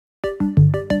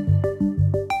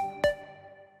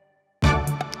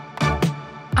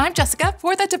I'm Jessica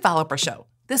for The Developer Show.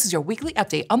 This is your weekly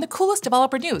update on the coolest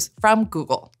developer news from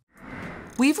Google.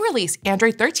 We've released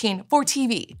Android 13 for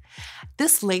TV.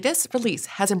 This latest release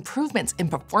has improvements in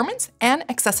performance and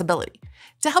accessibility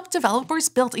to help developers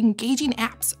build engaging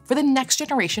apps for the next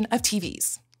generation of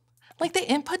TVs, like the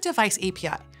Input Device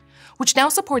API, which now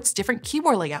supports different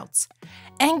keyboard layouts,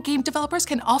 and game developers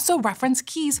can also reference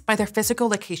keys by their physical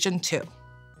location too.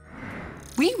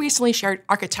 We recently shared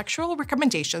architectural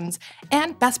recommendations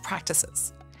and best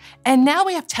practices, and now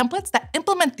we have templates that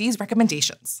implement these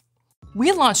recommendations.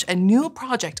 We launched a new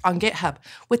project on GitHub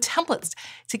with templates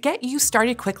to get you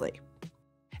started quickly.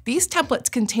 These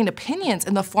templates contain opinions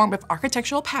in the form of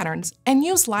architectural patterns and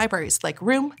use libraries like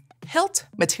Room, Hilt,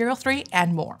 Material3,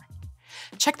 and more.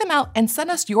 Check them out and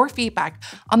send us your feedback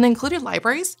on the included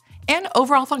libraries and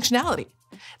overall functionality,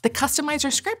 the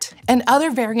customizer script, and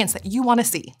other variants that you want to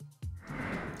see.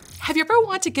 Have you ever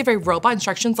wanted to give a robot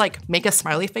instructions like make a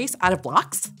smiley face out of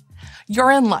blocks? You're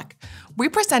in luck. We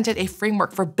presented a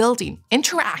framework for building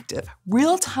interactive,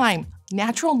 real-time,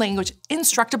 natural language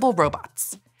instructable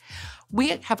robots. We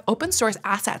have open source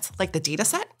assets like the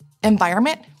dataset,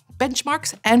 environment,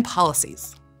 benchmarks, and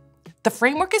policies. The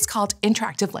framework is called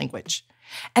Interactive Language,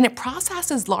 and it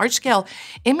processes large-scale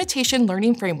imitation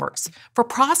learning frameworks for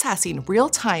processing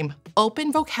real-time,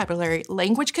 open vocabulary,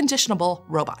 language conditionable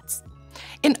robots.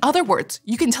 In other words,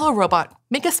 you can tell a robot,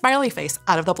 make a smiley face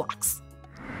out of the blocks.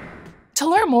 To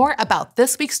learn more about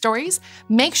this week's stories,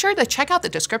 make sure to check out the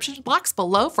description box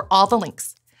below for all the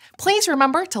links. Please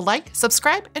remember to like,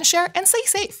 subscribe, and share, and stay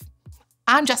safe.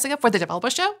 I'm Jessica for The Developer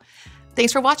Show.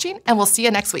 Thanks for watching, and we'll see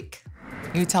you next week.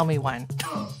 You tell me when.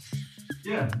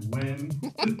 Yeah,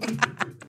 when.